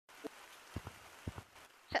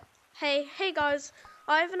Hey guys,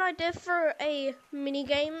 I have an idea for a mini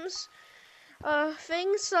games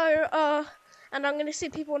thing. And I'm gonna see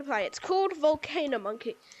if people want to play. It's called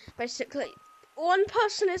VolcanoMonke. Basically, one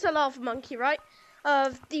person is a lava monkey, right?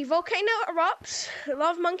 The volcano erupts. The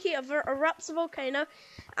lava monkey erupts the volcano,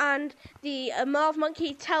 and the lava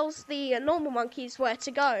monkey tells the normal monkeys where to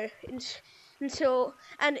go and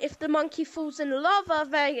if the monkey falls in the lava,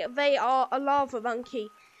 they are a lava monkey.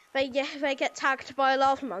 They get tagged by a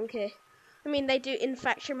lava monkey. I mean, they do in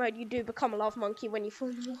faction mode. You do become a lava monkey when you fall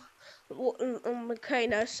in the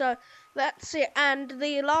volcano. So that's it. And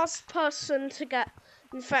the last person to get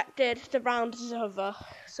infected, the round is over.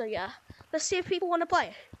 So yeah, let's see if people want to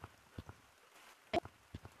play.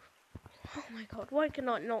 Oh my god, why can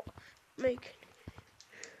I not make?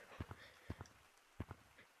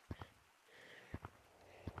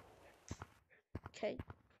 Okay.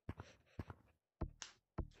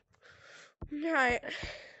 Right.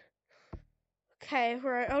 Okay,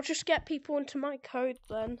 right. I'll just get people into my code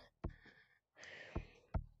then.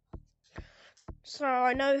 So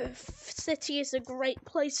I know City is a great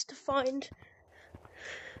place to find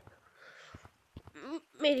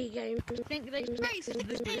mini games.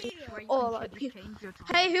 Or like people.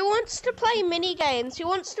 Hey, who wants to play mini games? Who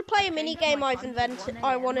wants to play a mini game I've invented?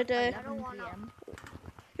 I want to do.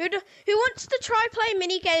 Who wants to try play a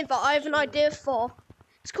mini game that I have an idea for?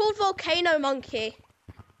 It's called VolcanoMonke.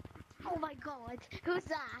 Oh my god, who's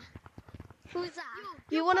that? Who's that?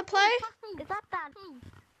 You want to play? Is that Dan?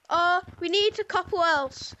 We need a couple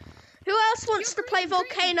else. Who else wants to play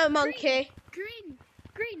VolcanoMonke? Green.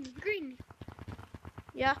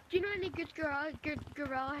 Yeah. Do you know any good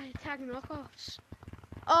gorilla tag knockoffs?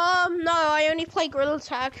 No, I only play Gorilla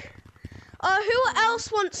Tag. Who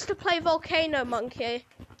else wants to play VolcanoMonke?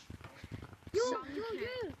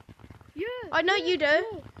 You. I know you do.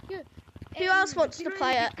 Who else wants to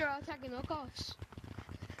play it? Gorilla tag knockoffs?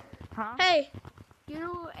 Huh? Hey. You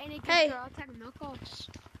know any good gorilla tag knockoffs?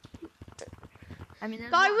 I mean,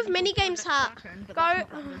 guy with minigames hat. Go.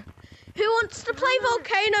 Who wants to play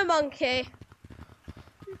VolcanoMonke?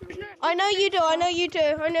 I know you do. I know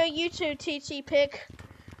you too, TT Pig.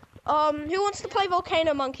 Who wants to play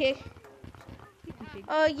VolcanoMonke?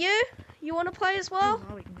 You want to play as well?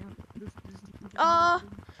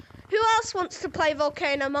 Who else wants to play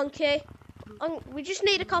VolcanoMonke? We just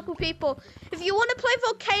need a couple people. If you want to play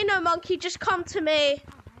VolcanoMonke, just come to me.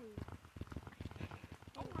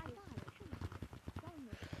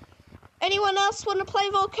 Anyone else want to play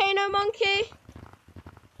VolcanoMonke?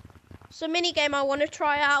 It's a mini game I want to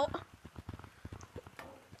try out.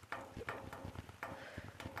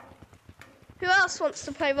 Who else wants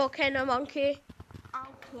to play VolcanoMonke?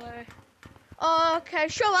 I'll play. Oh, okay,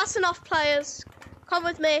 sure, that's enough players. Come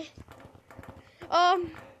with me.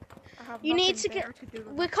 You need to get.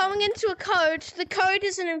 We're coming into a code. The code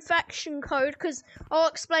is an infection code because I'll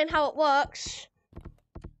explain how it works.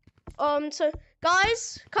 So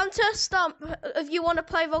guys, come to a stump if you want to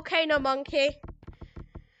play VolcanoMonke.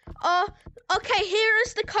 Okay, here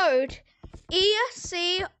is the code.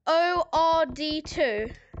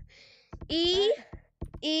 ECORD2.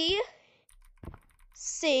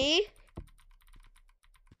 EC.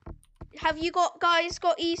 Have you guys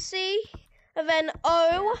got EC? And then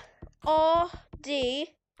ORD2.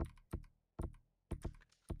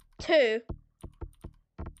 ECORD2.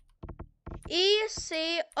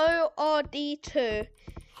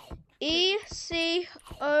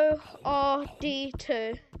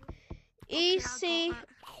 ECORD2.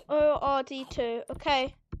 ECORD2.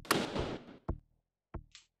 Okay. Please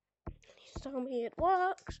tell me it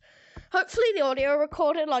works. Hopefully the audio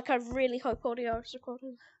recorded. Like, I really hope audio is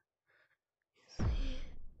recorded.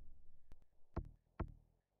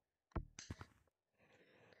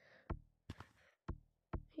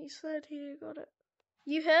 He said he got it.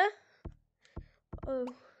 You here? Oh,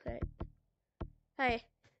 hey. Hey.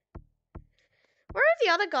 Where are the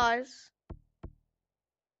other guys?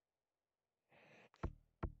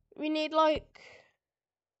 We need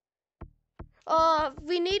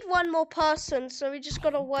we need one more person, so we just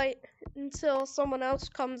gotta wait until someone else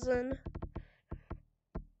comes in.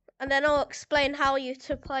 And then I'll explain how you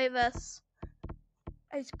to play this.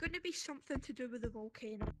 It's gonna be something to do with the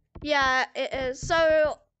volcano. Yeah, it is.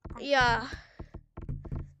 So, yeah.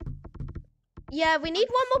 Yeah, we need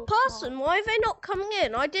one more person. Why are they not coming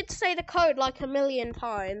in? I did say the code like 1,000,000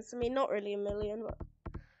 times. I mean, not really 1,000,000, but...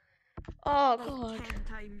 Oh, God. 10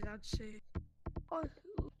 times, I'd say. Oh.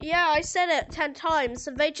 Yeah, I said it 10 times,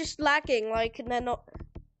 so they're just lagging, like, and they're not...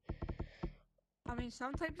 I mean,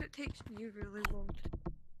 sometimes it takes me really long.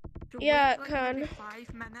 So yeah, wait, it can. Maybe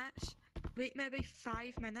 5 minutes. wait maybe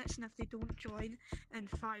 5 minutes, and if they don't join in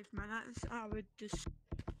 5 minutes, I would just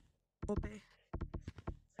probably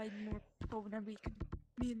find more people, and then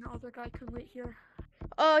me and the other guy can wait here.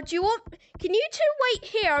 Can you two wait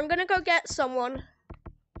here? I'm gonna go get someone.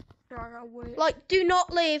 Sure, I'll wait. Like, do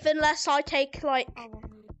not leave unless I take, like, I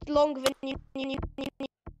won't leave. longer than you.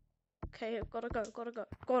 Okay, gotta go.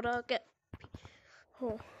 Gotta get.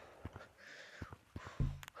 Oh.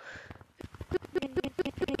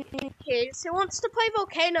 Kids, who wants to play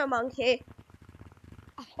VolcanoMonke?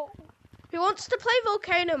 Oh. Who wants to play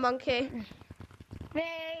VolcanoMonke? Me.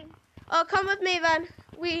 Oh, come with me then.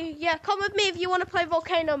 Come with me if you want to play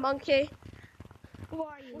VolcanoMonke. Who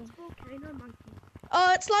are you? What's VolcanoMonke?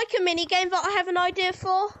 Oh, it's like a mini game that I have an idea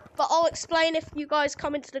for, but I'll explain if you guys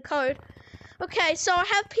come into the code. Okay, so I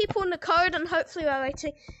have people in the code, and hopefully they're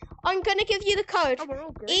waiting. I'm gonna give you the code. Oh, we're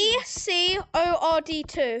all good.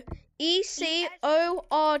 ECORD2.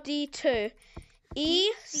 ECORD2.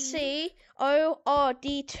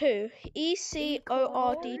 ECORD2.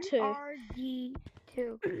 ECORD2.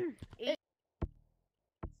 RD2.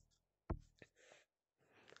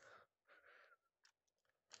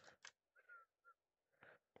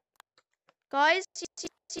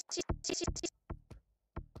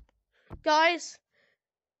 Guys.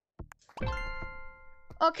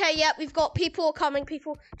 Okay, yeah, we've got people coming.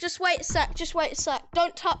 Just wait a sec.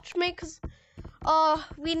 Don't touch me, because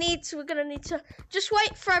we're gonna need to just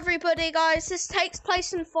wait for everybody, guys. This takes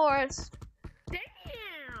place in forest. Damn.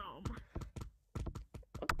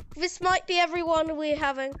 This might be everyone we're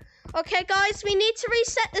having. Okay, guys, we need to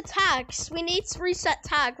reset the tags. We need to reset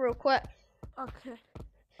tag real quick. Okay.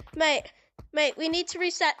 Mate, we need to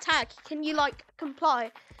reset tag. Can you, like,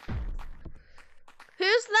 comply?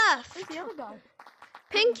 Who's left? Where's the other guy?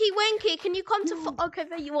 Pinky Winky, can you come to... Okay,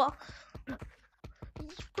 there you are.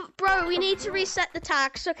 Bro, we need to reset the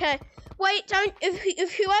tags. Okay. Wait, don't...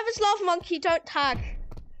 If whoever's Love Monkey, don't tag.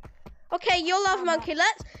 Okay, you're Love Monkey.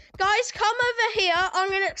 Guys, come over here. I'm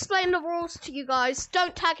going to explain the rules to you guys.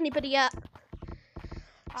 Don't tag anybody yet.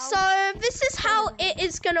 So, this is how it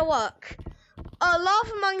is going to work.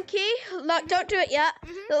 Lava Monkey, like, don't do it yet.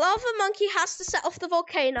 The Lava Monkey has to set off the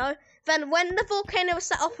volcano. Then when the volcano is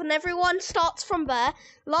set off and everyone starts from there,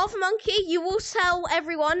 Lava Monkey, you will tell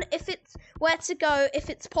everyone if it's where to go, if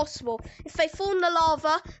it's possible. If they fall in the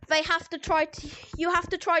lava, you have to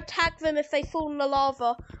try tag them if they fall in the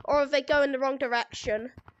lava, or if they go in the wrong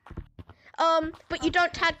direction. But you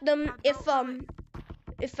don't tag them if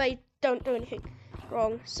they don't do anything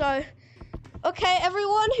wrong. So, okay,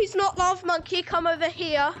 everyone who's not Lava Monkey, come over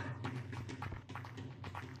here.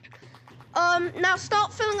 Now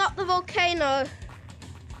start filling up the volcano.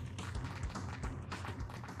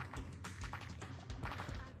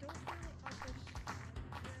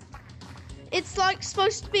 It's like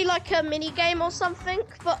supposed to be like a mini game or something,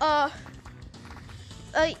 but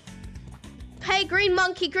hey, Green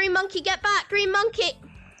Monkey, get back, Green Monkey,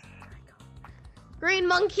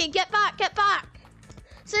 get back.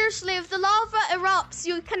 Seriously, if the lava erupts,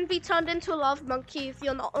 you can be turned into a lava monkey if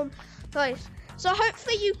you're not on place. So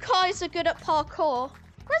hopefully you guys are good at parkour.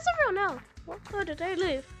 Where's everyone now? Where did they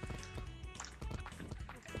leave?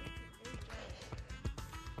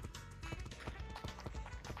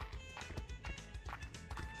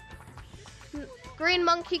 Green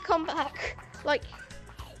Monkey, come back. Like,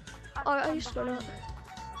 I used to know.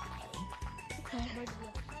 Okay.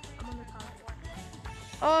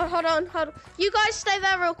 Oh, hold on. You guys stay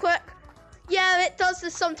there real quick. Yeah, it does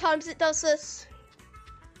this sometimes. It does this.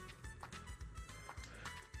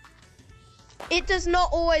 It does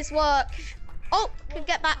not always work. Oh,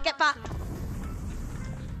 get back.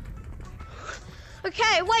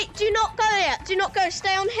 Okay, wait, do not go yet. Do not go,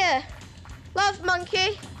 stay on here. Love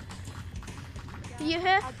Monkey. Are you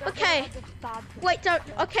here? Okay. Wait, don't.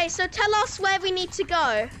 Okay, so tell us where we need to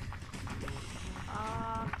go.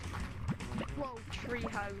 Whoa,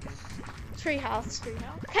 Treehouse.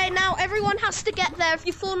 Okay, now everyone has to get there. If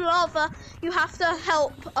you fall in lava, you have to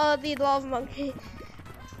help the Lava Monkey.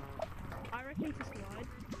 I reckon to slide.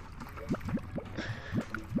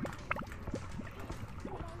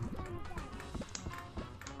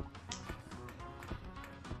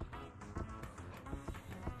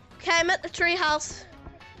 Okay, I'm at the treehouse.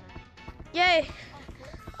 Yay.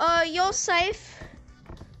 You're safe.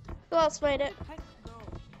 Who else made it?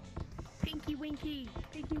 Pinky Winky.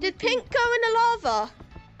 Did Pink go in the lava?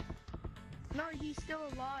 No, he's still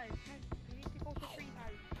alive. We need to go to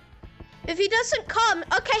treehouse. If he doesn't come,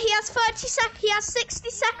 okay, he has 60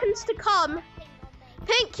 seconds to come.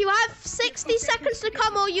 Pink, you have 60 seconds to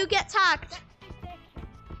come or you get tagged.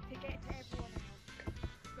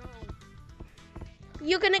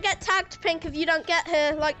 You're gonna get tagged, Pink, if you don't get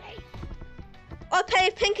here. Like, okay,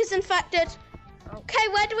 Pink is infected. Okay,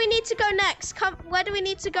 where do we need to go next? Come, where do we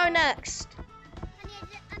need to go next?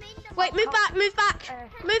 Wait, move back, move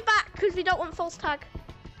back, because we don't want false tag.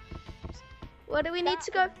 Where do we need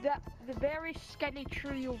to go? The very skinny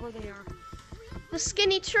tree over there. The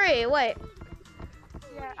skinny tree. Wait.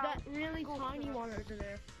 Yeah, That really tiny one over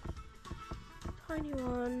there. Tiny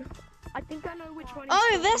one. I think I know which one.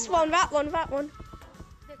 Oh, this one, that one, that one.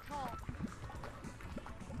 The top.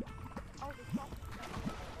 Oh, the top.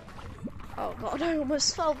 Oh god, I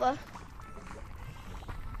almost fell there.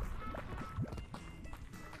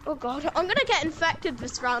 Oh god, I'm gonna get infected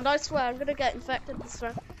this round, I swear, I'm gonna get infected this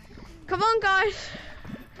round. Come on, guys.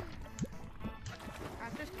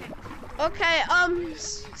 Okay,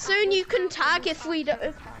 soon you can tag if we don't.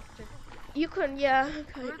 If you can, yeah,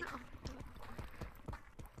 okay.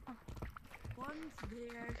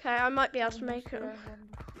 Okay, I might be able to make it.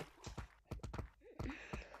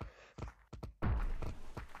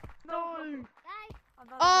 No!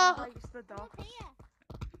 Oh!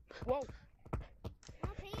 Whoa!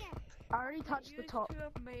 I already touched the top.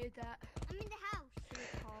 Made that. I'm in the house.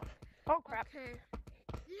 Oh crap. Okay.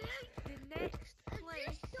 The next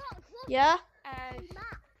place Yeah? is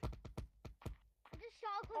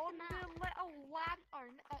on the little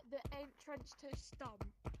lantern at the entrance to Stump.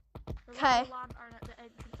 The Okay. little lantern at the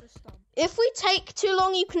entrance to Stump. If we take too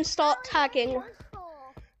long, you can start tagging.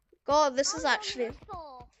 God, this is actually.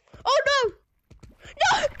 Oh no!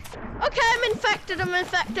 No! Okay, I'm infected, I'm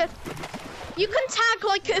infected. You can tag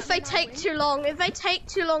like if they take too long. If they take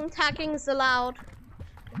too long, tagging's allowed.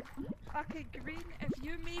 Okay, Green, if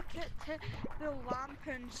you make it to the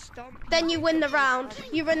lantern Stump, Then you win the round.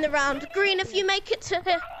 You win the round. Green, if you make it to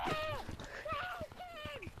here.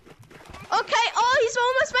 Okay, oh, he's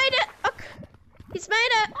almost made it. Okay. He's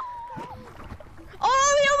made it.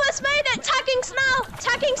 Oh, he almost made it. Tagging's now.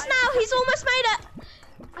 Tagging's now. He's almost made it.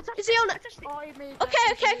 Is he on it?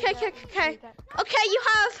 Okay. Okay, you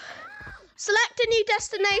have select a new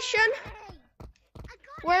destination.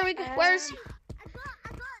 Where are we? Where is?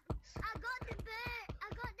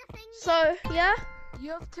 So yeah,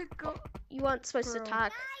 you have to go. you weren't supposed to Bro.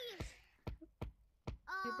 tag.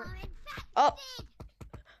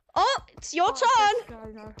 Oh, it's your turn.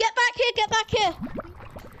 Get back here. Get back here.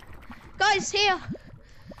 Guys, here.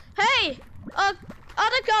 Hey,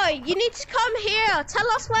 other guy, you need to come here.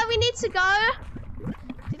 Tell us where we need to go.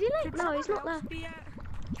 Did he leave? No, he's not there.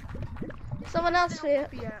 Someone else here.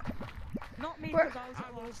 Not me, Where- because I was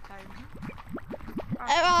at last time.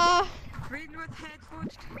 Green with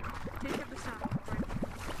headphones. Take it the side.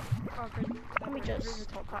 Oh, green. Let me just- Green the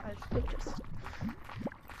top, that is. we just.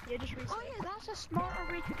 Yeah, just Oh yeah, that's a smarter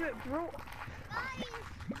way to do it, bro.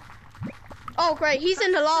 Oh great, he's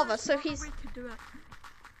in the lava, That's a so smarter he's. way to do it.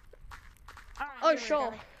 Alright, Oh here we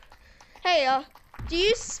sure. go. Hey, do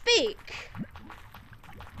you speak?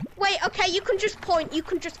 Wait, okay, you can just point. You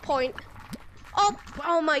can just point.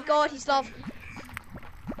 Oh my God, he's lava.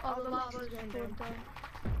 Oh, the lava's going down.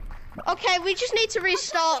 Okay, we just need to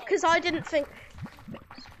restart because I didn't think.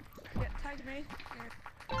 Yeah, tag me.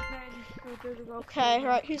 Yeah. Then we'll do the roll. Okay,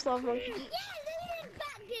 right, who's lava monkey? Yeah, he's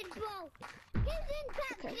infected, bro.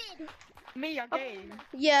 He's infected. Me again.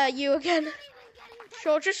 Yeah, you again.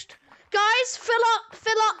 Sure, just guys, fill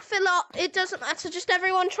up. It doesn't matter. Just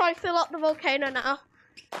everyone try fill up the volcano now.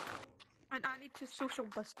 And I need to social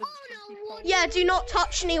distance. Oh, from no, people. Yeah, do not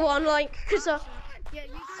touch anyone, like, cause Yeah,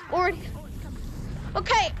 you already.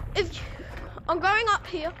 Okay, if I'm going up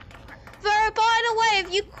here. Vera, by the way, if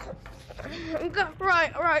you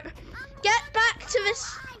right, get back to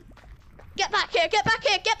this. Get back here,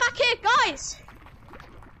 guys.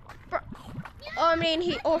 I mean,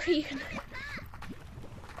 he. Or you can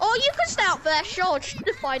stay out there, sure, just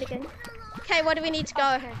to fight again. Okay, where do we need to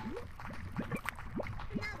go? Okay.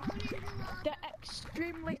 The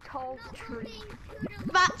extremely tall tree.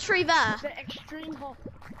 That tree there. The extreme tall.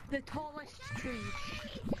 The tallest tree.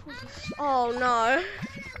 Oh no.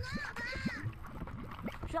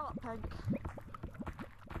 Shut up, Pink.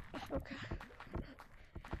 Okay.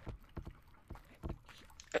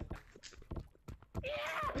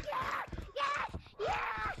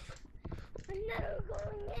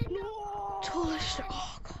 Tallest.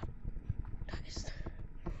 Oh god. That is.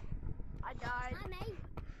 I died.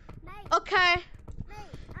 Okay. I'm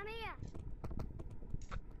here.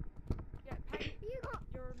 Yeah, Pink, you're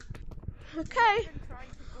Okay. been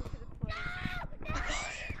trying to go to the place.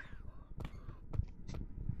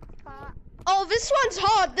 Oh, this one's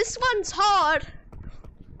hard. This one's hard.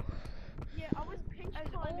 Yeah, I was Pink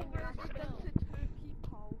climbing over to two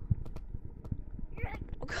people.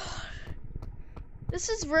 Oh god. This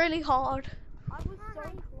is really hard. I was so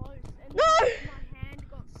close, and No! then my hand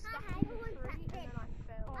got stuck in the tree, and then I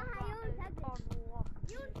fell.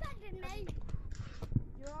 You infected me.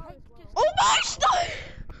 You're always well. Oh my!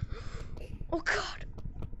 No! Oh God.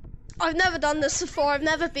 I've never done this before. I've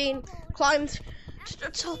never been climbed to the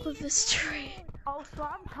top of this tree. Oh, so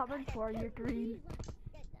I'm coming for you, Green.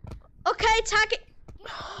 Okay, tag it.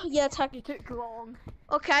 Yeah, tag You it. took long.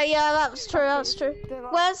 Okay, yeah, that was true. That was true.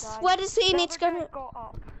 Where does he need to go? Got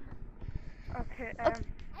up. Okay, I have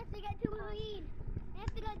to get to green. I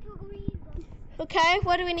have to get to green. Okay,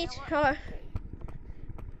 where do we need to go?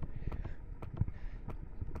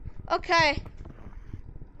 Okay.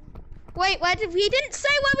 Wait, we didn't say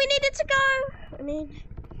where we needed to go. I mean,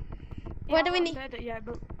 where do we need? Said it yet,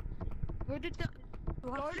 but where did the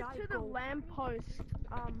go to the lamppost?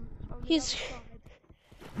 On the He's. other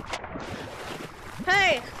side.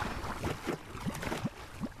 Hey.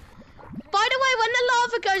 By the way, when the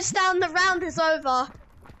lava goes down, the round is over.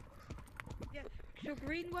 Yeah, so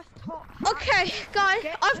green with top. Okay, guys,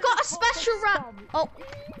 I've got a special round. Oh.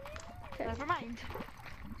 Never mind.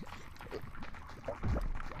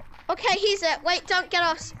 Okay, he's it. Wait, don't get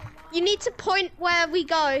us. You need to point where we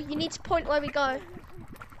go. You need to point where we go.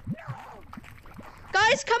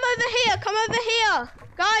 Guys, come over here. Come over here.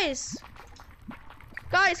 Guys.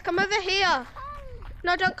 Guys, come over here.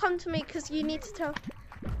 No, don't come to me because you need to tell.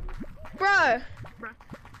 Bro.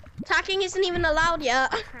 Tagging isn't even allowed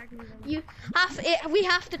yet. You have it. We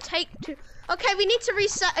have to take two. Okay, we need to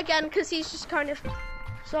reset again because he's just kind of.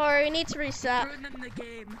 Sorry, we need to reset. Ruining the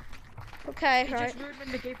game. Okay, He's right. just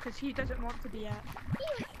ruining the game because he doesn't want to be at.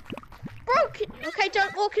 Bro, okay,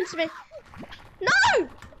 don't walk into me. No!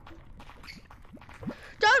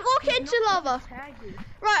 Don't walk into lava.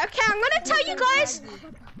 Right, okay, I'm gonna tell you guys.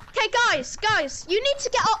 Okay, guys, you need to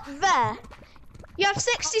get up there. You have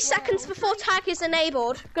 60 seconds before tag is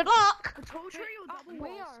enabled. Good luck. The tall tree or double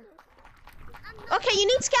where? Okay, you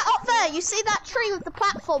need to get up there. You see that tree with the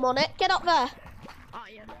platform on it? Get up there. Oh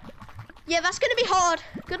yeah. Yeah, that's gonna be hard.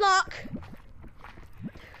 Good luck.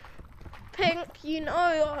 Pink, you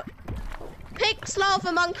know. Pink's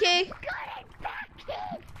lava monkey.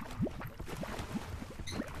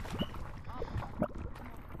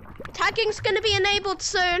 Tagging's gonna be enabled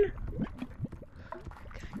soon.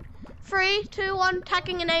 3, 2, 1,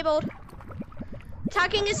 tagging enabled.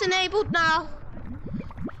 Tagging is enabled now.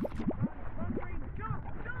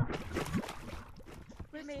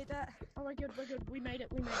 We made it. Oh, we're good. We made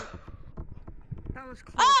it. That was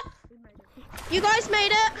close. Ah! We made it. You guys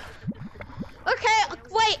made it. Okay,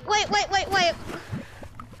 wait.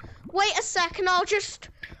 Wait a second,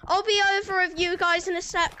 I'll be over with you guys in a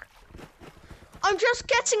sec. I'm just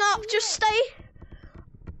getting up, just stay.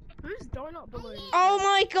 Who's donut balloon? Oh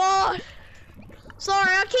my God.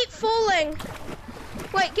 Sorry, I keep falling.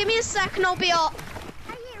 Wait, give me a second, I'll be up.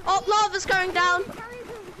 Oh, lava's going down.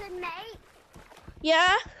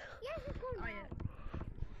 Yeah? Oh yeah.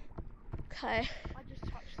 Okay. I just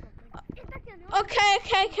touched something.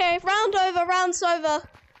 Okay. Round's over.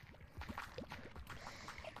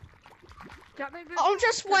 I'll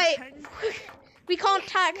just wait. We can't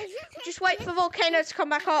tag. Just wait for Volcano to come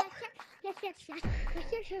back up.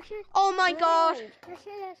 Oh my God.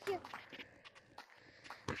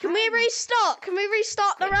 Can we restart? Can we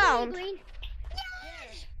restart the round?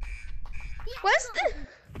 Where's the...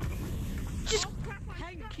 Just...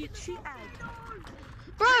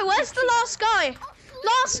 Bro, where's the last guy?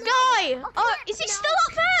 Last guy! Oh, is he still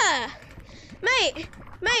up there?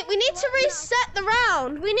 Mate, we need to reset the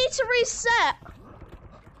round. We need to reset.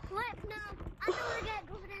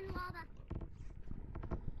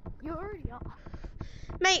 You're already up.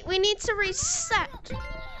 Mate, we need to reset.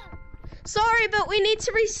 Sorry, but we need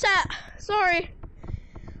to reset. Sorry.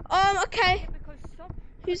 Okay.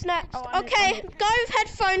 Who's next? Okay, go with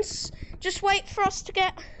headphones. Just wait for us to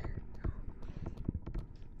get...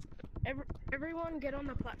 Everyone get on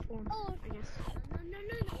the platform, I guess.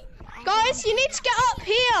 No. Guys, you need to get up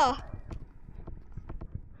here.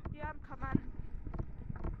 Yeah, I'm coming.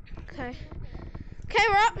 Okay,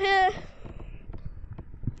 we're up here.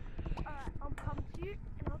 Alright, I'll come to you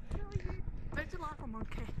and I'll tell you. It's a lava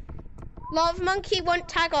monkey. Lava Monkey won't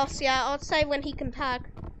tag us yet. I'll say when he can tag.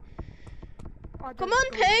 I Come don't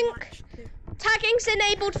on, go Pink. much to- Tagging's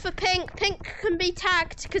enabled for Pink. Pink can be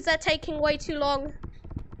tagged because they're taking way too long.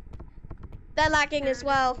 They're lagging as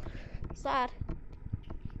well. Sad.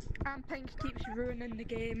 And Pink keeps ruining the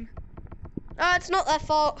game. It's not their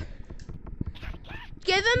fault.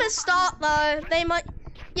 Give them a start though. They might...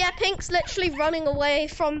 Yeah, Pink's literally running away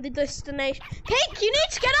from the destination. Pink, you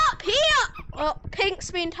need to get up here! Oh,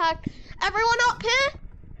 Pink's been tagged. Everyone up here?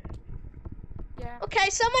 Yeah. Okay,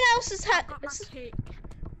 someone else has had. Got my cake.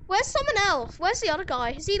 Where's someone else? Where's the other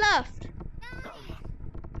guy? Has he left?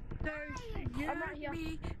 There's you, I'm right here.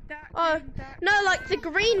 me, that Oh, green, that no, like the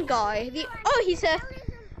green guy. Oh, he's here.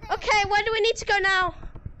 Okay, where do we need to go now?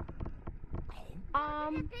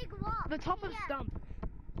 The top of stump.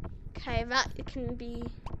 Okay, that can be.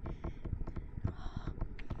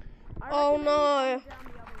 I Oh, reckon no. we need to come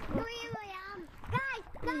down the other way. Here I am. Guys,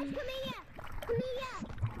 come here. Come here.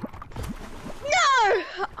 No!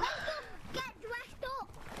 Get dressed up.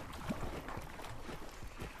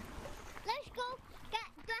 Let's go. Get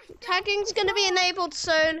dressed up. Tagging's gonna be enabled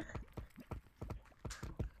soon.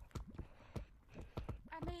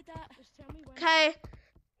 I made that. Just tell me when. Okay.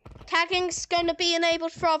 Tagging's gonna be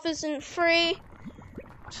enabled for others in 3,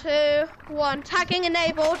 2, 1. Tagging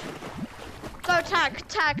enabled. Go tag.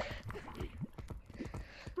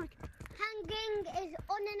 Hanging is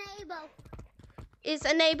unenabled. Is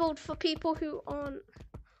enabled for people who aren't.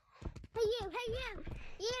 Hey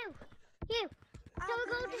you. So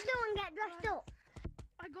we go to store and get dressed up.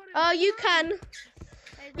 I got it. You can.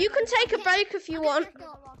 You can take a break if you want. The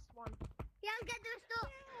last one. Yeah, get dressed up.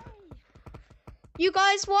 You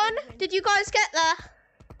guys won? Did you guys get there?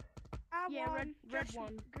 I Yeah, won. red Just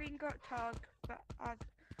one. Green got tag, but I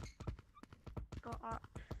got that.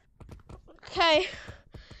 Okay.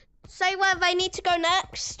 Say where they need to go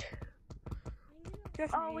next.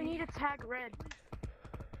 Just Oh, we me. need to tag red.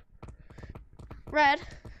 Red.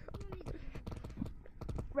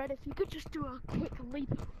 Red, if you could just do a quick leap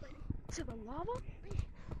to the lava.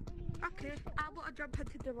 Okay, I want to jump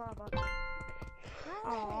into the lava.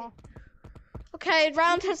 Aw. Okay,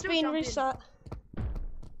 round can has still been jump in. reset.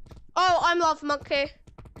 Oh, I'm Love Monkey.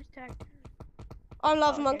 Just tag. I'm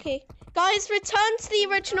Love okay. Monkey. Guys, return to the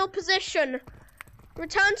original position.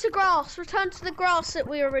 Return to grass. Return to the grass that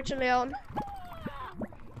we were originally on.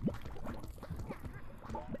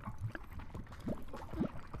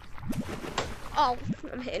 Oh,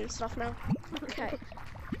 I'm hitting stuff now. Okay.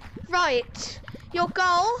 Right. Your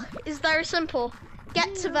goal is very simple.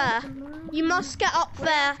 Get to there. You must get up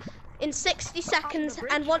there in 60 seconds,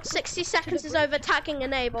 and once 60 seconds is over, tagging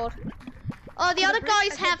enabled. Oh, the other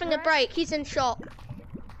guy's having a break. He's in shock.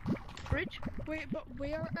 Bridge. Wait, but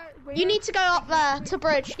where? You need to go up there to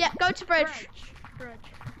bridge. Yeah, go to bridge.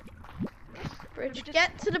 Bridge.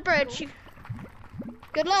 Get to the bridge.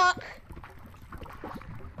 Good luck.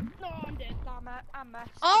 No, I'm dead. Damn it, I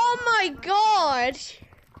missed. Oh my god.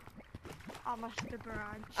 I missed the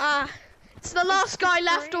branch. It's the last guy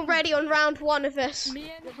left already on round 1 of this.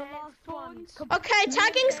 Me and There's a last one. headphones. Okay,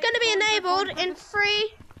 tagging's going to be enabled in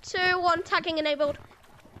 3, 2, 1. Tagging enabled.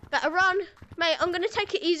 Better run. Mate, I'm going to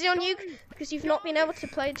take it easy on you because you've not been able to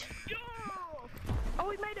play. Oh,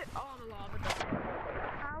 we made it. Oh, the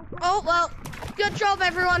lava. Oh, well. Good job,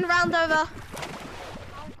 everyone. Round over.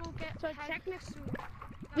 I'll go get So tag technically, soon.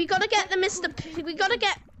 We got to get we got to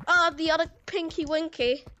get the other Pinky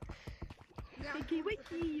Winky. Wiki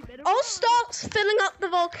wiki, you better I'll run. start filling up the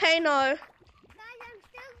volcano. Guys, I'm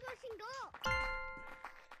still rushing up.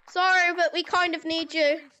 Sorry, but we kind of need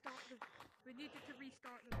you. We needed to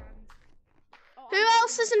restart the round. Oh, Who I'm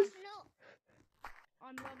else is in?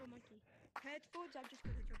 I'm lava monkey. Headphones, I'm just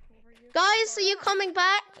gonna jump over you. Guys, are you coming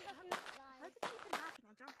back? How did that even happen?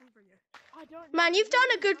 I'll jump over you. I don't. Man, you've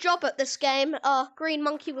done a good job at this game. Green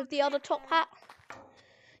Monkey with the other top hat.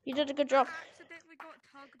 You did a good job. I accidentally got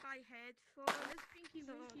tugged by headphones. Pinky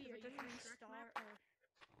So winky, do we are just you gonna restart start? or?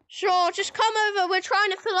 Sure, just come over. We're trying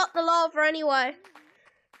to fill up the lava anyway.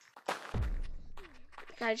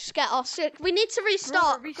 Okay, just get us. We need to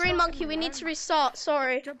restart. Right, Green Monkey, we need to restart.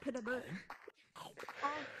 Sorry. Jump in a bit.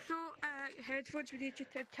 Also, headphones, we need you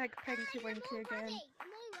to tag Pinky Winky again. I'm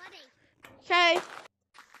all ready. Okay.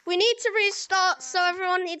 We need to restart, so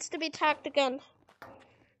everyone needs to be tagged again.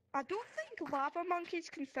 I don't think lava monkeys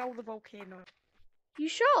can fill the volcano. You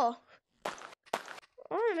sure?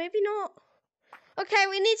 Oh, maybe not. Okay,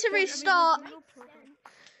 we need to restart.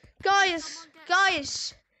 Guys,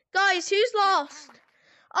 who's lost?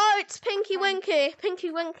 Oh, it's Pinky Winky. Pinky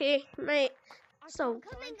Winky, mate. So, I'm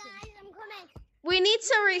coming, guys. I'm coming. we need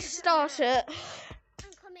to restart it.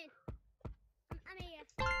 I'm coming. I'm here.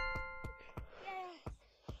 Yeah.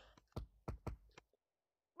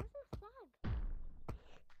 Where's the flag?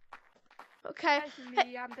 Okay. That's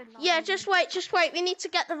me, I'm the lava Yeah, just wait. We need to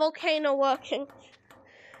get the volcano working. monkey.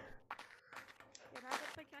 And I don't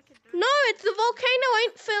think I can do No, it's the volcano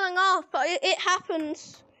ain't filling up. It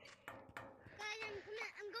happens. Guys, I'm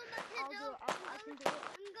coming. I'm going back to the I'll do door. it. I can do it.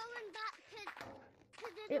 I'm going back to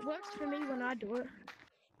the It works for me when I do it.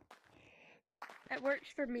 It works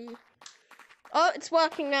for me. Oh, it's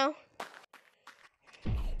working now.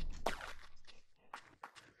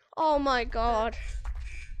 Oh my god.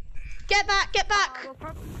 Get back, get back.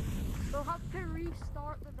 We'll have to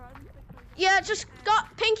restart the run. Yeah, just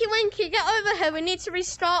got Pinky Winky, get over here. We need to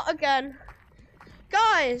restart again.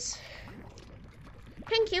 Guys.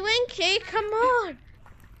 Pinky Winky, come on.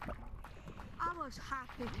 I was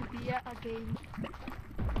happy to be at a game.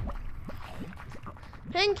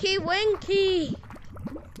 Pinky Winky.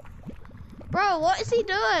 Bro, what is he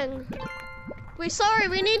doing? Sorry,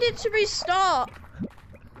 we needed to restart.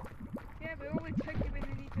 Yeah, we only Pinky when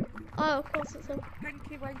we need to. Oh, of course it's him.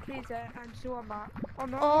 Pinky Winky's it, and so am I. Oh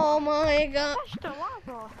no. Oh my god. That's the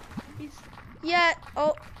lava. He's. Yeah,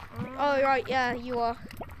 oh right, yeah, you are.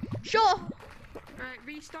 Sure. Right,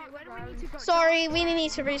 restart. Where do we need to go? Sorry, we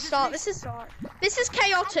need to restart. This is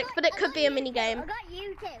chaotic, but it could be a mini I game. got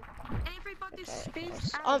you too. Everybody's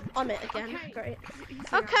space out. I'm it again. Okay. Great.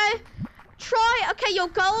 Easier. Okay. Okay, your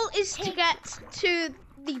goal is to get to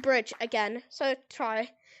the bridge again. So try.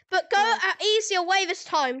 But go an easier way this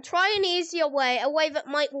time. Try an easier way, a way that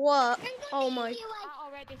might work. Oh my. I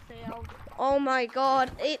already failed. Oh my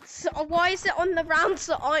god. It's why is it on the rounds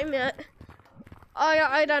that I'm at?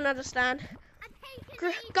 I don't understand.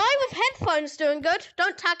 Guy with headphones doing good.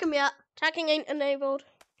 Don't tag him yet. Tagging ain't enabled.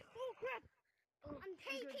 Oh crap! I'm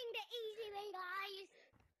taking the easy way,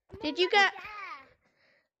 guys. Did you get?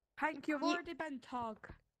 Hank, you've already been tagged.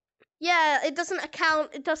 Yeah, it doesn't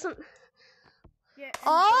account. It doesn't. Yeah.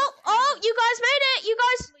 Oh, you guys made it. You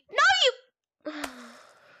guys. No, you.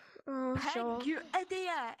 Oh, Hank, sure. you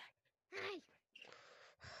idiot.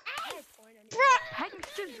 Hank's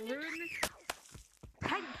just ruining.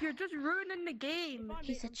 Hank, you're just ruining the game.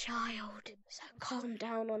 He's a child, so calm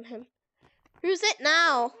down on him. Who's it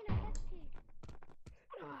now?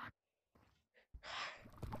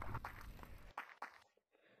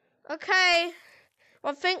 Okay,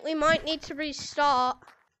 I think we might need to restart.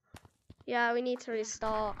 Yeah, we need to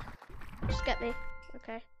restart. Just get me.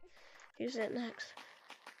 Okay, who's it next?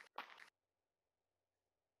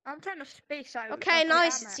 I'm trying to space out. Okay,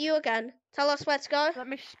 nice, it's you again. Tell us where to go. Let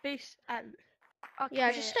me space out. Okay,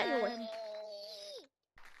 Yeah, just stay away.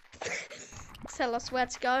 Tell us where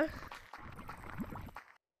to go.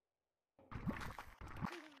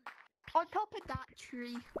 On top of that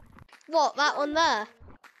tree. What, that one there?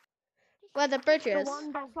 Where the bridge The is?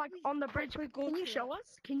 one that's like on the bridge we go. Can you show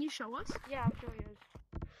us? Can you show us? Yeah, I'll show you.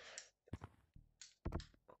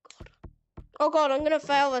 Oh god, I'm gonna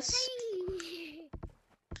fail this.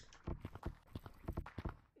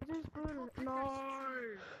 No,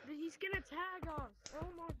 he's gonna tag us. Oh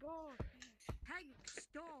my god. Hank,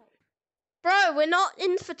 stop. Bro, we're not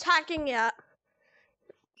in for tagging yet.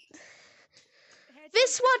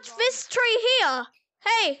 This tree here.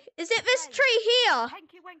 Hey, is it this tree here?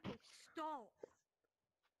 Hanky Winky, stop.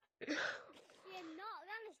 You're not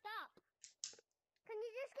gonna stop. Can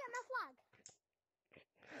you just get my flag?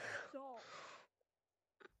 Stop.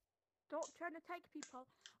 Stop trying to tag people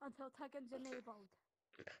until tagging's enabled.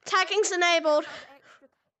 Tagging's enabled.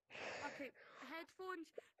 Okay, headphones,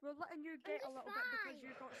 we're letting you get a little bit because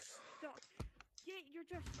you got stuck. Yeah, you're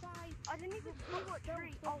just fine. I didn't even see what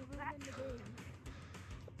tree. Oh, that's the game.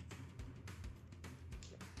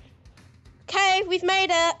 Okay, we've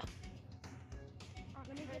made it.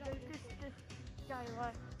 Let me get this guy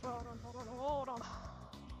right. Hold on.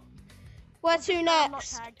 Where to I'm not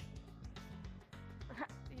next? tagged.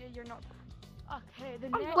 Yeah, you're not. Okay, the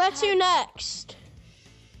next. Where to next?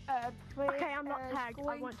 Okay, I'm not tagged.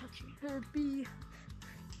 I won't touch you. To be.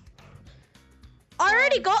 I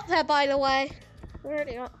already got there, by the way. I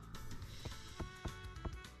already got.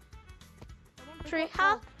 Tree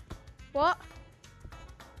house? What?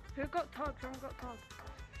 Who got tagged? Someone got tagged.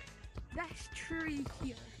 This tree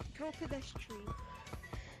here. Top of this tree.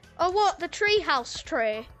 Oh, what? The tree house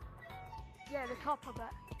tree? Yeah, the top of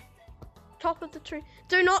it. Top of the tree.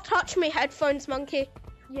 Do not touch me, headphones monkey.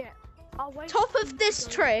 Yeah. I'll wait. Top of this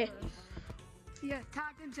tree. Yeah,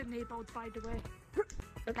 tagging's enabled, by the way.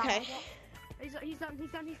 Okay. He's up. He's up.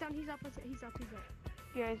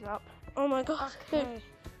 Yeah, he's up. Oh my god. Okay.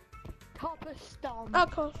 Top of stump. Oh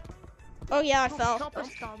god. Oh yeah, I fell. Top of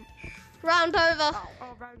stump. Round over.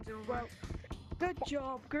 Oh, round's over. Well, good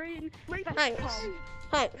job, Green. Thanks.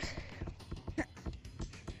 Thanks.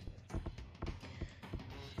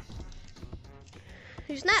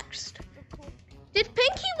 Who's next? Did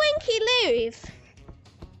Pinky Winky leave?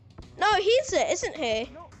 No, he's it, isn't he?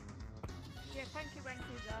 No. Yeah, Pinky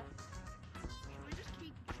Winky's up. Should we just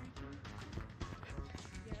keep shooting?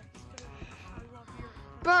 Yeah. I love you.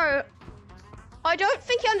 Bro, I don't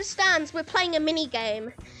think he understands we're playing a mini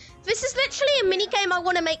game. This is literally a mini game I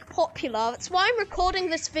want to make popular. That's why I'm recording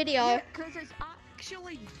this video. Because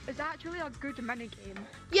is actually a good minigame.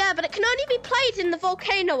 Yeah, but it can only be played in the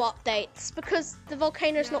volcano updates because the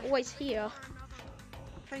volcano's not always here.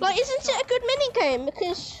 Like, isn't it a good minigame?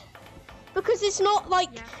 Because it's not like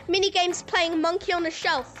minigames playing Monkey on the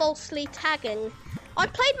Shelf falsely tagging. I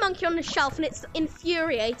played Monkey on the Shelf and it's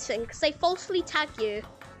infuriating because they falsely tag you.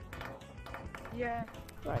 Yeah.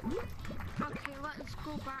 Right. Okay, let's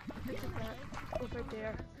go back to the bit over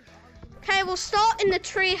there. Okay, we'll start in the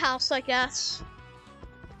tree house, I guess.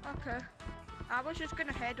 Okay. I was just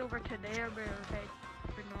gonna head over to there where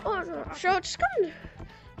Oh, no, sure, just go in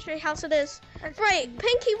the tree house it is. Right,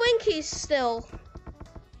 Pinky Winky's still.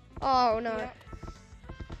 Oh, no. Yeah.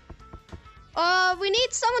 We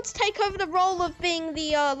need someone to take over the role of being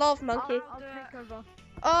the love monkey. I'll take over.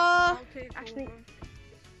 Actually,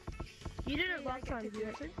 You did it last time,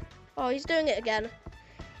 didn't you? oh, he's doing it again.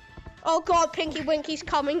 Oh God, Pinky Winky's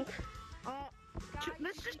coming.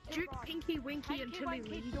 Let's just juke Pinky Winky until he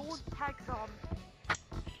leaves. Don't tag them.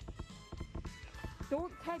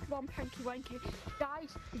 Don't tag them, Pinky Winky.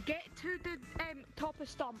 Guys, get to the top of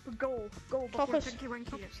stump. Go before Pinky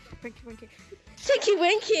Winky is. Pinky Winky. Pinky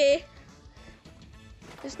Winky.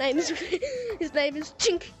 His name is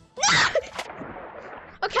Chink.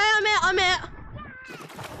 Okay, I'm it.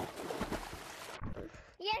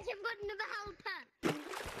 Yes, I'm good another helper.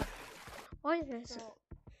 Why is this?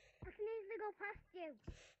 I can easily go past you.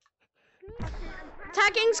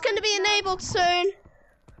 Tagging's going to be enabled soon.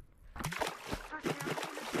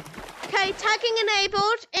 Okay, tagging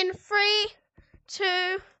enabled in 3,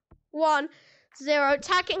 2, 1, 0.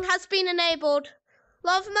 Tagging has been enabled.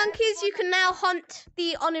 Love monkeys, you can now hunt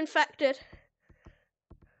the uninfected.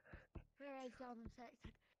 Where is the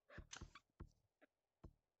uninfected?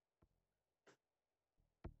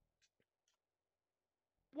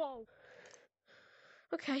 Whoa.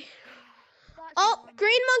 Okay. Oh,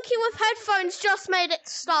 green monkey with headphones just made it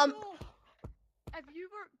stump. If you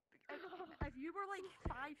were like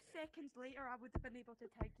 5 seconds later, I would have been able to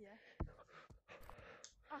tag you.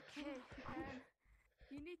 Okay,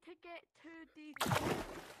 you need to get to the tree.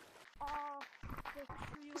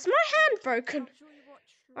 Is my hand broken? I'll show you what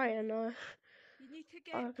tree. I don't know. You need to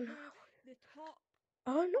get Oh, to no. the top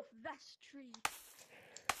Oh no. of this tree.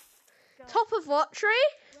 Go. Top of what tree?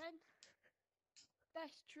 When?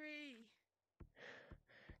 This tree.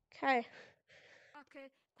 Okay. Okay,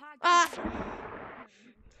 tag.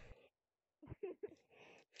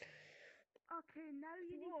 Okay, now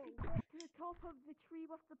you need to get to the top of the tree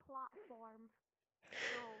with the platform.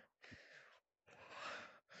 Go.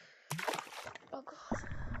 Oh God.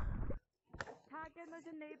 Tagging is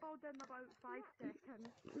enabled in about 5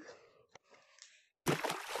 seconds.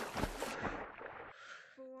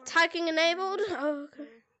 4, Tagging enabled? 3, Oh, okay.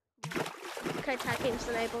 2, 1. Okay, tagging's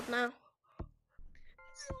enabled now.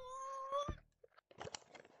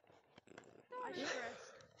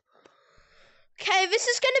 Okay, this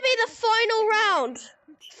is going to be the final round.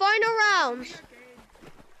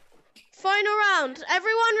 Final round.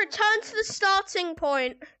 Everyone return to the starting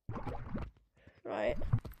point. Right.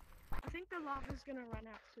 I think the lava's gonna run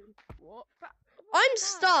out soon. What? I'm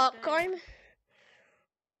stuck.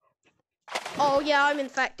 Oh yeah, I'm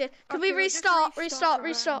infected. Can we restart? Restart.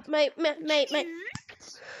 Mate.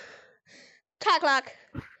 Tag lag.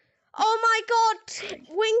 Oh my God,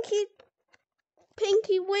 Winky,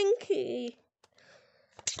 Pinky Winky.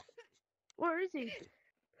 Where is he?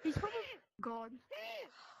 He's probably gone.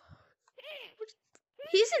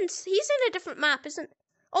 He's in a different map, isn't?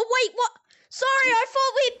 Oh wait, what? Sorry, I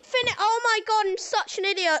thought we'd finished. Oh my God, I'm such an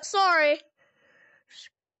idiot. Sorry.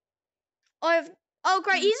 Oh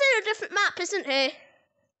great, he's in a different map, isn't he?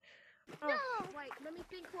 Oh, wait, let me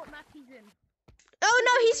think what map he's in. Oh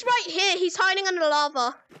no, he's right here. He's hiding under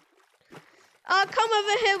lava. Come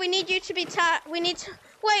over here. We need you to be We need to.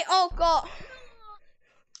 Wait. Oh God.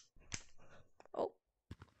 Oh.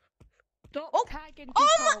 Stop tagging people.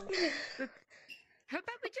 Oh my. How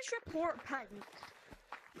about we just report Pink?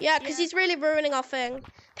 Yeah, because he's really ruining our thing.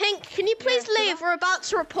 Pink, can you please leave? We're about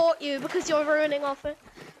to report you because you're ruining our thing.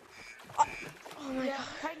 Oh my God.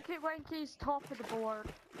 Pinky Winky's top of the board.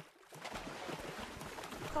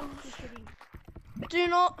 Toxicity. Do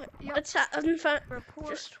not attack. Report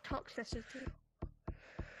Just toxicity.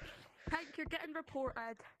 Pink, you're getting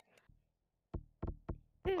reported.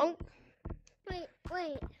 oh,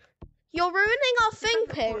 Wait. you're ruining our thing,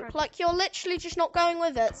 Pink. Like you're literally just not going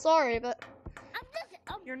with it. Sorry, but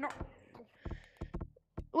You're not.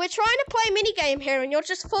 we're trying to play minigame here, and you're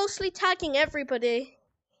just falsely tagging everybody.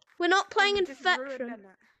 We're not playing infection.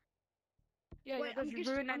 Yeah, Wait, I'm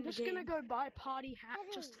I'm just gonna go buy a party hat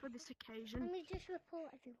just for this occasion. Let me just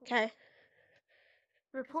report everyone. Okay.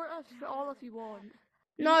 Report us for all if you want.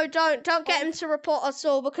 No, don't get him to report us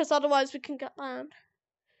all because otherwise we can get banned.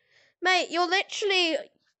 Mate, you're literally...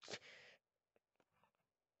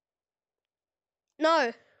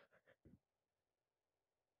 No.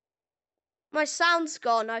 My sound's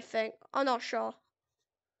gone, I think. I'm not sure.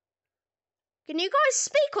 Can you guys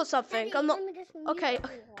speak or something? Daddy, I'm not... let me just mute Okay.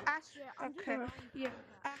 everyone. Okay. Yeah.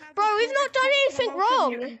 Bro, we've not done anything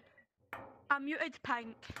wrong. I muted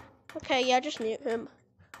Pink. Okay, yeah, just mute him.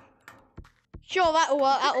 Sure, that'll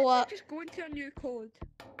work, Just go into a new code.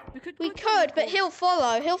 We could, but he'll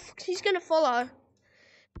follow. He's gonna follow.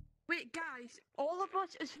 Wait, guys, all of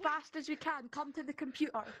us as fast as we can come to the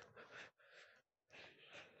computer.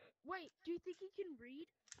 Wait, do you think he can read?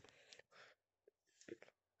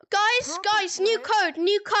 Guys, new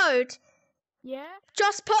code. Yeah?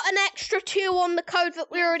 Just put an extra 2 on the code that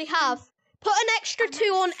we already have. Put an extra 2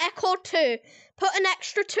 on Echo 2. Put an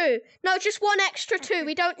extra 2. No, just 1 extra 2.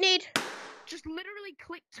 We don't need... Just literally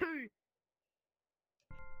click 2.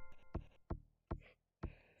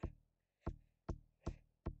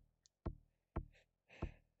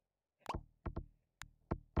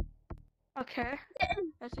 Okay.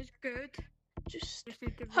 This is good. Just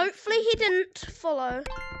need to hopefully he didn't follow.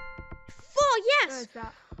 Oh, yes!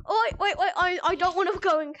 Oh, wait, I don't want to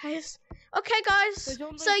go in case. Okay, guys.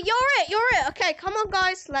 So you're it. Okay, come on,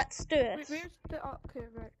 guys. Let's do it. Wait, where's the... Okay,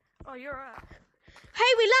 right. Oh, you're it.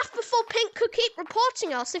 Hey, we left before Pink could keep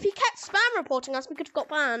reporting us. If he kept spam reporting us, we could have got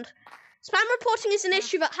banned. Spam reporting is an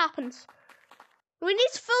issue that happens. We need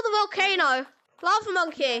to fill the volcano. Lava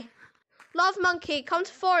Monkey, come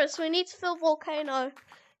to forest. We need to fill volcano.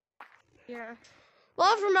 Yeah.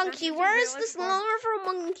 Lava Monkey, where is this Lava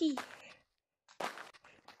Monkey?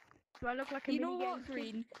 Do I look like a You know mini what,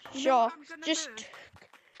 Green? Sure. Just...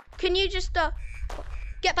 Can you just,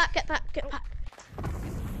 Get back.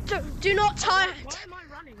 Do not tag... Why am I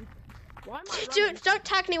running? Why am I running? Don't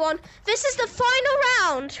tag anyone. This is the final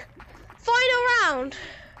round.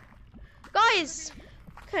 Guys.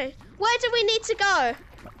 Okay. Where do we need to go?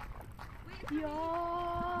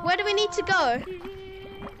 Where do we need to go?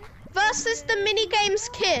 Versus the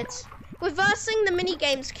minigames kid. We're versing the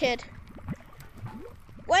minigames kid.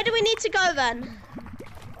 Where do we need to go then?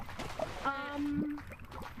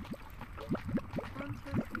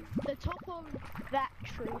 The top of that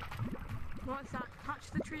tree. What's that? Touch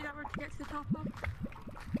the tree that we're to get to the top of?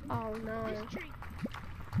 Oh no. This tree.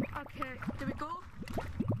 Okay, do we go?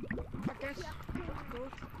 I guess. Go.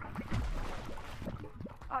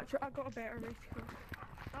 Actually, I got a better way to go.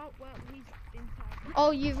 Oh, well, he's inside.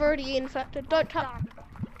 Oh, you've already infected. Don't tap.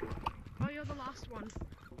 Oh, you're the last one.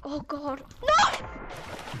 Oh god. No!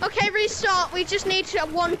 Okay, restart. We just need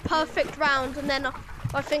one perfect round and then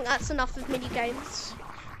I think that's enough of minigames.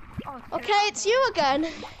 Okay, it's you again.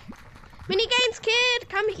 Minigames kid,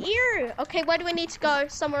 come here. Okay, where do we need to go?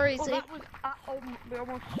 Somewhere easy. Oh, that was we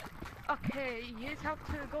almost... Okay, you just have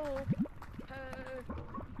to go to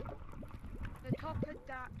the top of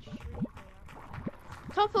that tree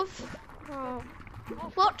there. Top of... Oh.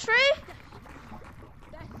 What tree?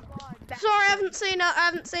 This one. Sorry, I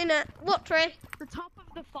haven't seen it. What tree? The top of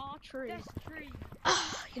the far tree. This tree.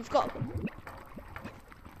 Ah, you've got...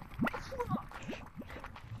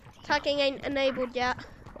 Tagging ain't enabled yet.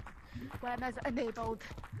 When is it enabled?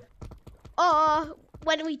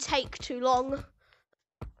 When we take too long.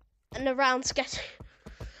 And the round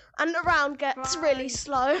gets really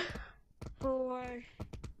slow. 4,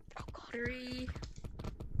 Oh god. 3,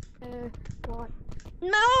 1. No,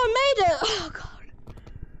 I made it! Oh god.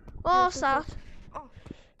 Oh, sad. Oh.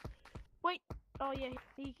 Wait. Oh yeah,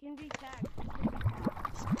 he can be tagged.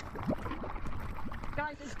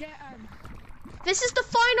 Guys, let's get him. This is the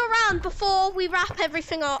final round before we wrap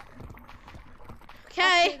everything up.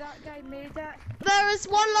 Okay. That guy made it. There is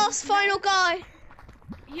one last final guy.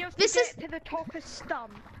 You have to This get is to the top of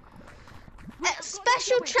stump. a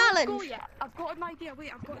special challenge. I've got an idea.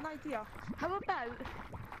 Wait, I've got an idea. How about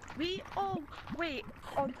we all wait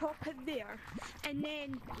on top of there, and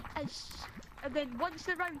then once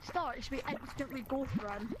the round starts, we instantly go for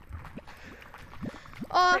him.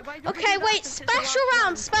 Okay, wait. Special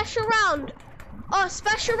round. Oh,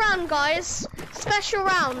 special round, guys. Special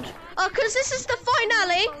round. Because this is the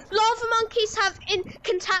finale. Lava monkeys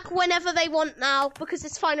can attack whenever they want now because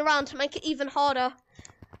it's final round to make it even harder.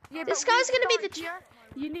 Yeah, This guy's gonna be the.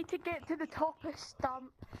 You need to get to the top of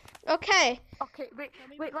stump. Okay. Okay,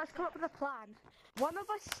 wait. Let's come up with a plan. One of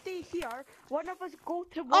us stay here. One of us go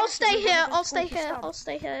to. I'll stay here. I'll I'll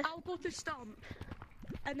stay here. I'll go to stump,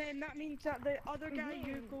 and then that means that the other guy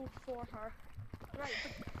you go for her. Right,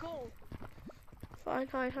 but go. Fine.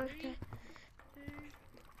 Okay. 3, 2,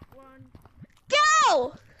 1. Go!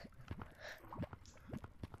 go!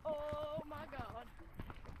 Oh my god.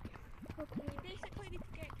 Basically need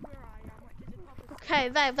to get to where I am, which is a public. Okay,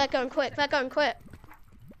 they're going quick. They're going quick.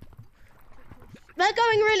 They're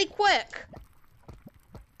going really quick.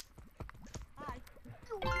 Hi.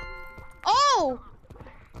 Oh!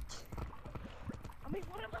 I mean,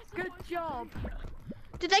 what am I Good supposed job.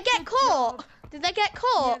 Did they get caught? Did they get Yeah,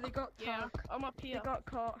 caught? they got to do? Yeah, caught. I'm up here. They got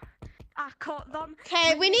caught. I caught them.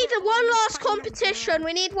 Okay, we need one last competition.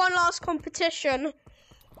 We need one last competition.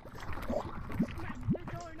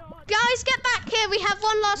 Guys, get back here. We have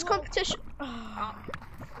one last competition.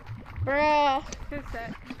 Bruh. Good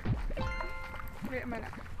sec. Wait a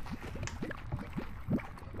minute.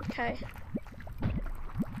 Okay.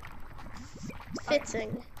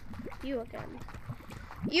 Fitting. You again.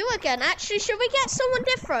 You again. Actually, should we get someone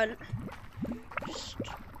different? Just...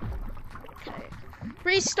 Okay.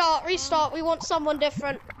 Restart. We want someone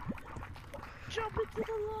different. Jump into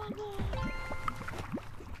the lava.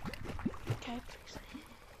 Okay, please.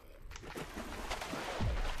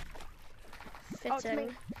 Oh, it's me.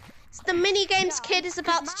 Fitting. It's the mini-games kid is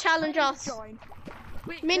about to challenge us.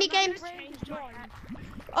 Mini-games?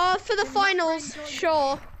 For the finals,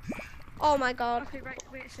 sure. Oh my god. Okay, right,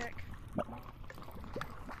 wait a sec.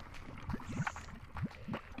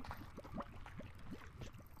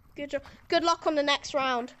 Good job. Good luck on the next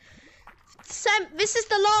round. This is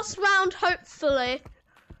the last round, hopefully.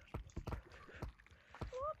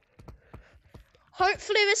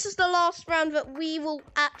 Hopefully this is the last round that we will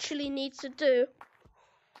actually need to do.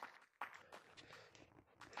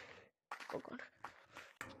 Oh god.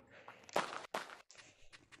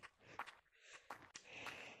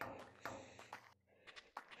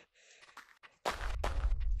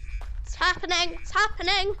 It's happening. It's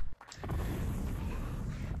happening.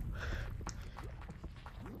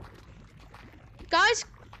 Guys.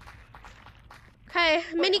 Okay,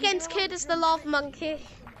 Minigames Kid is the lava monkey.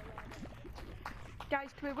 Guys,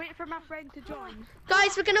 can we wait for my friend to join?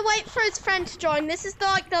 Guys, we're gonna wait for his friend to join. This is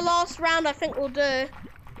like the last round I think we'll do.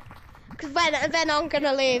 Cause then I'm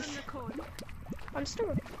gonna leave. I'm still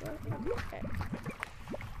recording. Okay.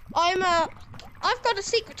 I've got a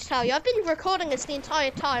secret to tell you. I've been recording this the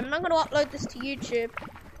entire time, and I'm gonna upload this to YouTube.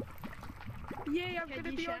 Yeah, I'm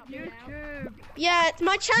gonna be on YouTube. Yeah,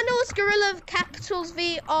 my channel is Gorilla Capitals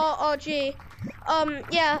VRRG.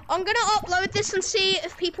 Yeah, I'm gonna upload this and see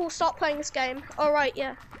if people start playing this game. Alright,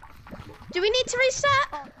 yeah. Do we need to reset?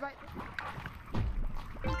 Oh, right.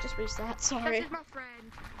 Just reset, sorry. This is my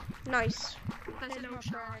friend. Nice. This is my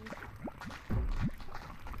friend.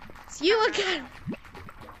 It's you again.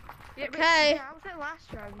 Yeah, Okay. Yeah, I was at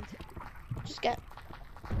last round. Just get.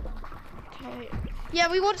 Okay. Yeah,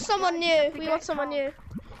 we want someone new. We want someone new.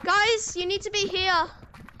 Guys, you need to be here.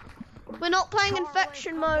 We're not playing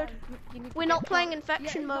infection mode. We're not playing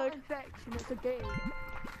infection mode. Infection, it's a game.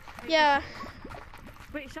 Yeah.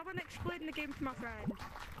 Wait, someone explain the game to my friend.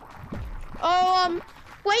 Oh,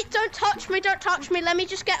 wait, don't touch me, don't touch me. Let me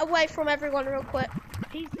just get away from everyone real quick.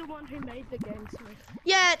 He's the one who made the game, Smith.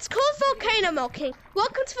 Yeah, it's called VolcanoMonke.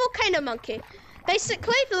 Welcome to VolcanoMonke.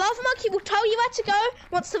 Basically, the lava monkey will tell you where to go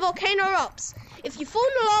once the volcano erupts. If you fall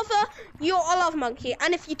in the lava, you're a lava monkey,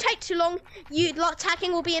 and if you take too long,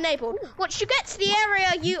 tagging will be enabled. Once you get to the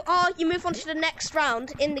area you move on to the next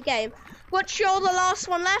round in the game. Once you're the last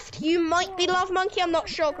one left, you might be lava monkey. I'm not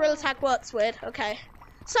sure. Gorilla tag works weird. Okay.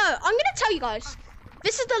 So I'm gonna tell you guys,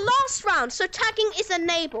 this is the last round, so tagging is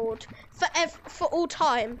enabled for all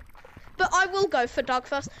time. But I will go for Doug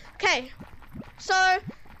first. Okay. So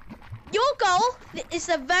your goal is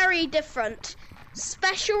a very different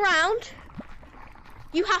special round.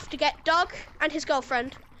 You have to get Doug and his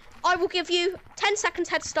girlfriend. I will give you 10 seconds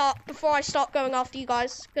head start before I start going after you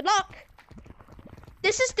guys. Good luck.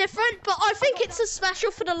 This is different, but I think it's a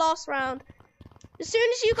special for the last round. As soon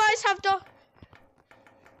as you guys have Doug.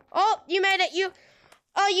 Oh, you made it. You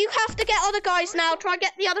have to get other guys now. Try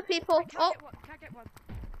get the other people. Oh. Can I get one?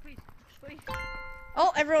 Please, please.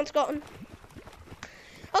 Oh, everyone's gotten.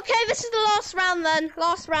 Okay, this is the last round then.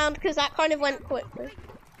 Last round, because that kind of went quickly.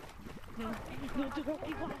 That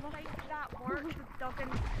works with Doug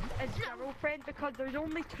and his girlfriend because there's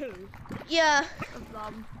only two Yeah. of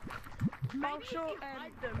them. Also,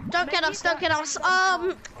 Don't get us. Don't get us.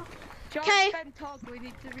 Okay.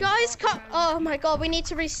 Guys, come. Oh my god, we need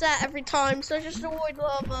to reset every time, so just avoid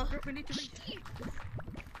lava. We need to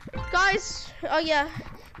Guys, oh yeah.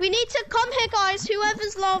 We need to come here, guys,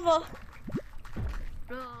 whoever's lava.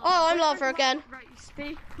 Oh, I'm lava again. Right,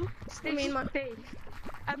 stay.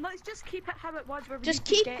 And let's just keep it how it was. Where we Just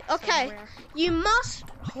need to keep, get okay. somewhere. You must,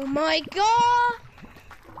 oh my god.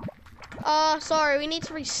 Sorry, we need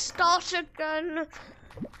to restart again.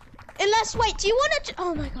 Unless, wait, do you want to?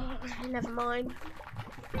 Oh my god, never mind.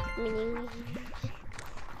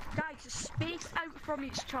 Guys, space out from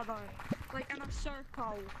each other, like in a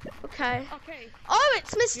circle. Okay. Okay. Oh,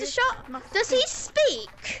 it's Mr. Shot. Does he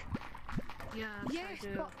speak? Yes, Yes, I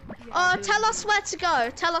do. but Tell us where to go.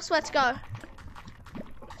 Tell us where to go.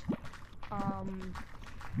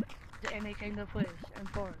 To any kind of place in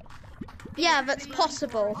forest. Yeah, that's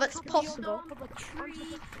possible. That's possible.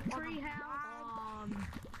 Tree house.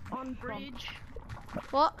 On bridge.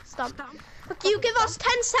 What? Stop. Look, you give us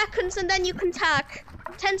 10 seconds and then you can tag.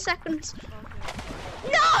 10 seconds.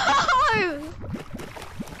 No!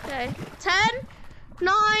 Okay. 10,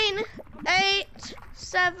 9, 8,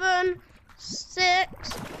 7,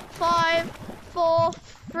 6, 5, 4,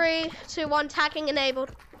 3, 2, 1. Tagging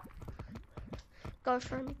enabled. Go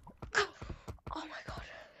for him. Oh my god.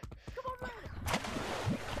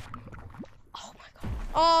 Oh my god.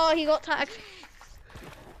 Oh, he got tagged.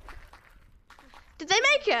 Did they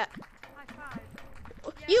make it?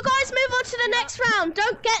 You guys move on to the next round.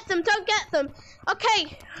 Don't get them. Don't get them.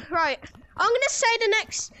 Okay, right. I'm going to say the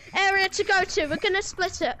next area to go to. We're going to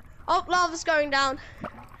split it. Oh, lava's going down.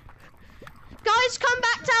 Guys, come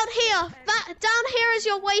back down here. Down here is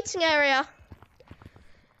your waiting area.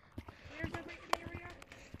 where's the waiting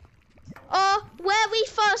area? Where we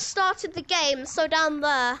first started the game, so down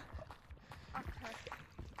there. Okay.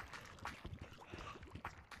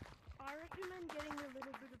 I recommend getting a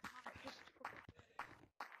little bit of practice.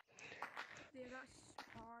 Yeah, that's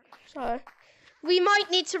smart. So, we might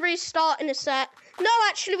need to restart in a sec. No,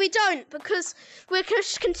 actually we don't, because we're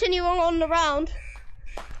just continuing on the round.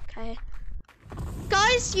 Okay.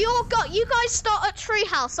 Guys, you guys start at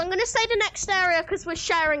Treehouse. I'm gonna say the next area because we're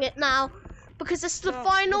sharing it now. Because it's the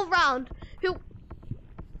final round.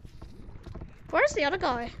 Where's the other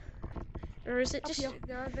guy? Or is it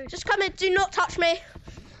just come in, do not touch me.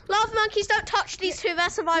 Lava monkeys, don't touch these two, they're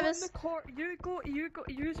survivors. You go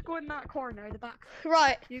in that corner, the back.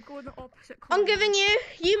 Right. You go in the opposite corner. I'm giving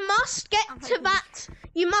you must get to that,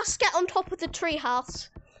 you must get on top of the treehouse.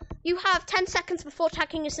 You have 10 seconds before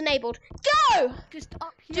tagging is enabled. Go! Just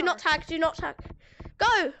up here. Do not tag, do not tag.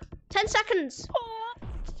 Go! 10 seconds.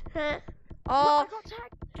 I Oh, got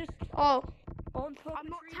tagged. Just oh. on top I'm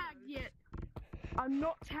of not the tree. tagged yet. I'm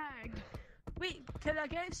not tagged. Wait, can I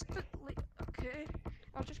get stuck? Okay,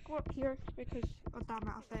 I'll just go up here because oh damn it,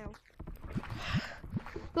 I failed.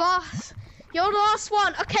 You're the last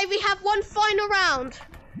one. Okay, we have one final round.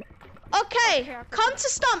 Okay, come to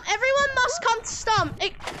stump. Everyone must come to stump.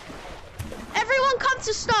 Everyone come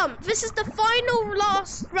to stump. This is the final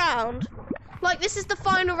last round. Like, this is the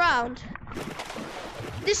final round.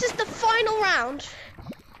 This is the final round.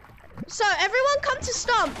 So, everyone come to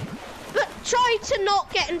stump. But try to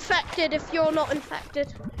not get infected if you're not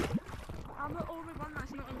infected. I'm the only one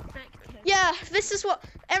that's not infected. Yeah, this is what...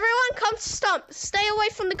 Everyone come to stump. Stay away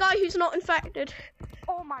from the guy who's not infected.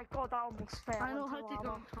 Oh my god, I almost fell. I know how into to lava. go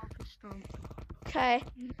on top of stump. Okay.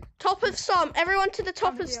 Top of stump. Everyone to the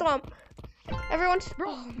top I'm of here. stump. Everyone to...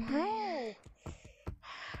 Bro.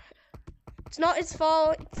 It's not his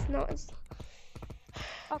fault. It's not his...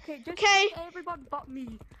 Okay, just Okay. tag everyone but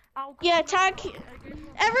me. I'll go Yeah, tag...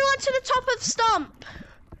 Everyone to the top of stump.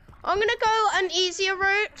 I'm gonna go an easier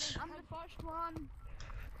route. I'm the first one.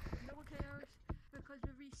 No one cares because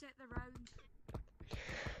we reset the round.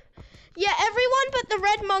 Yeah, everyone but the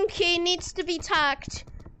red monkey needs to be tagged.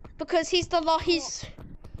 Because he's the he's...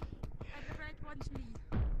 And the red one's me.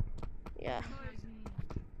 Yeah. Because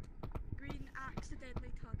green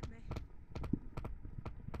accidentally tagged me.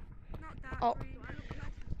 Not that Oh. green.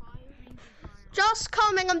 Just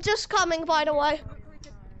coming, I'm just coming, by the way. You look like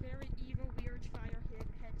a very evil, weird firehead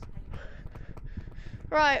head type.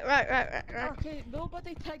 Right. Okay,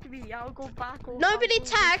 nobody tag me. I'll go back over. Nobody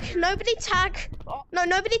tag. No,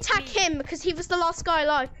 nobody tag him because he was the last guy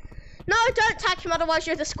alive. No, don't tag him, otherwise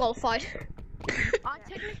you're disqualified. I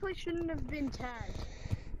technically shouldn't have been tagged.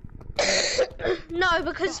 No,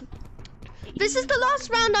 because this is the last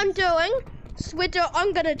round I'm doing. So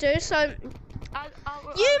I'm gonna do, so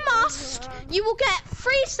you will get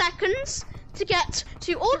 3 seconds to get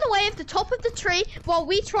to all the way at the top of the tree while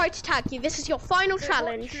we try to tag you. This is your final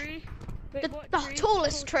challenge. The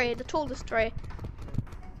tallest tree.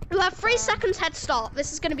 You'll have 3 seconds head start.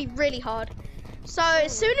 This is going to be really hard. So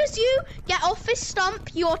as soon as you get off this stump,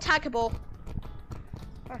 you're taggable.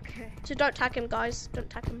 Okay. So don't tag him, guys. Don't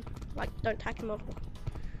tag him. Like, don't tag him at all.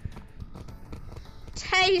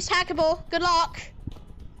 Hey, he's taggable. Good luck.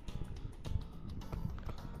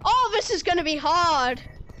 Oh, this is going to be hard.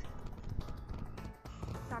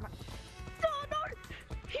 Damn it.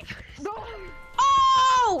 No! No!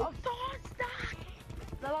 Oh! What's that?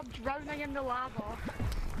 Now I'm drowning in the lava.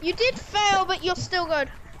 You did fail, but you're still good.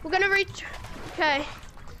 We're gonna reach. Okay.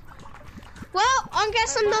 Well, I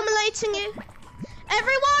guess I'm nominating you.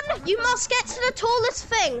 Everyone, you must get to the tallest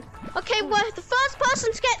thing. Okay, well, the first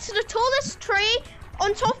person to get to the tallest tree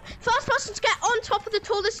on top. First person to get on top of the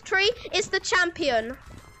tallest tree is the champion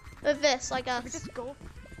of this, I We guess. just go.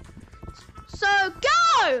 So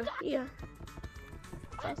go! Yeah.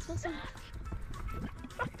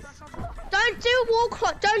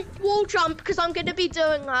 Don't wall jump because I'm gonna be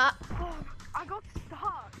doing that. Oh, I got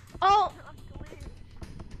stuck. Oh,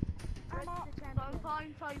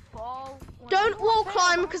 Sometimes I fall. don't wall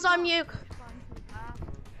climb because I'm you.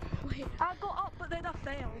 I got up, but then I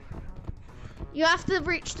fell. You have to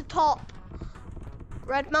reach the top.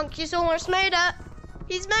 Red Monkey's almost made it.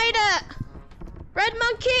 He's made it. Red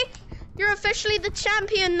Monkey, you're officially the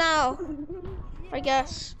champion now. I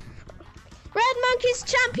guess. Red Monkey's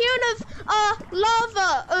champion of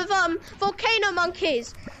lava, of volcano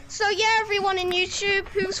monkeys. So yeah, everyone in YouTube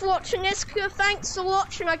who's watching this, thanks for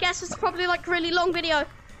watching. I guess it's probably like a really long video.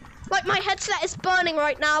 Like my headset is burning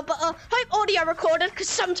right now, but hope audio recorded because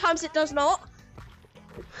sometimes it does not.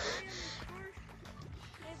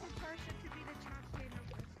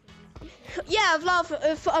 Yeah, of love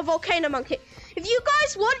of a volcano monkey. If you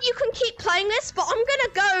guys want, you can keep playing this, but I'm gonna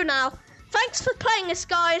go now. Thanks for playing this,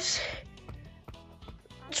 guys.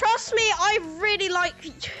 Trust me,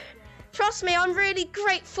 I'm really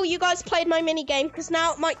grateful you guys played my mini game because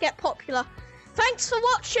now it might get popular. Thanks for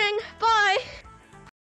watching. Bye.